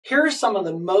Here are some of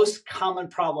the most common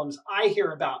problems I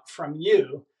hear about from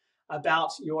you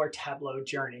about your Tableau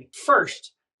journey.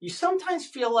 First, you sometimes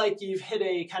feel like you've hit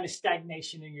a kind of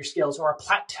stagnation in your skills or a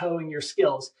plateau in your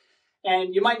skills,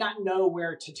 and you might not know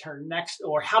where to turn next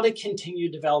or how to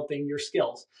continue developing your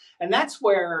skills. And that's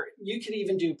where you could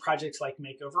even do projects like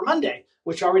Makeover Monday,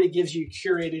 which already gives you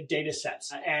curated data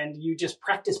sets, and you just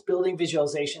practice building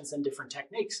visualizations and different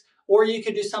techniques. Or you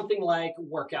could do something like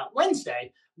Workout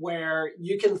Wednesday, where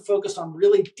you can focus on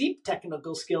really deep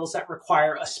technical skills that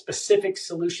require a specific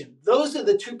solution. Those are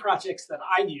the two projects that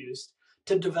I used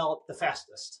to develop the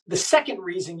fastest. The second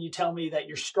reason you tell me that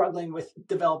you're struggling with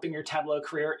developing your Tableau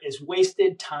career is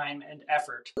wasted time and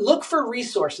effort. Look for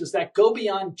resources that go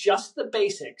beyond just the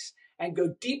basics and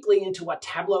go deeply into what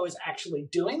Tableau is actually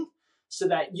doing so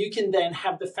that you can then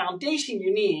have the foundation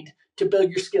you need to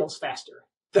build your skills faster.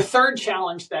 The third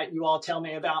challenge that you all tell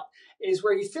me about is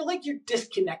where you feel like you're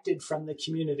disconnected from the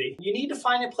community. You need to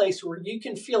find a place where you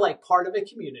can feel like part of a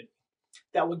community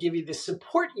that will give you the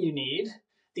support you need,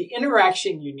 the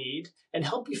interaction you need, and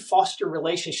help you foster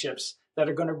relationships that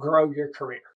are going to grow your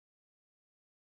career.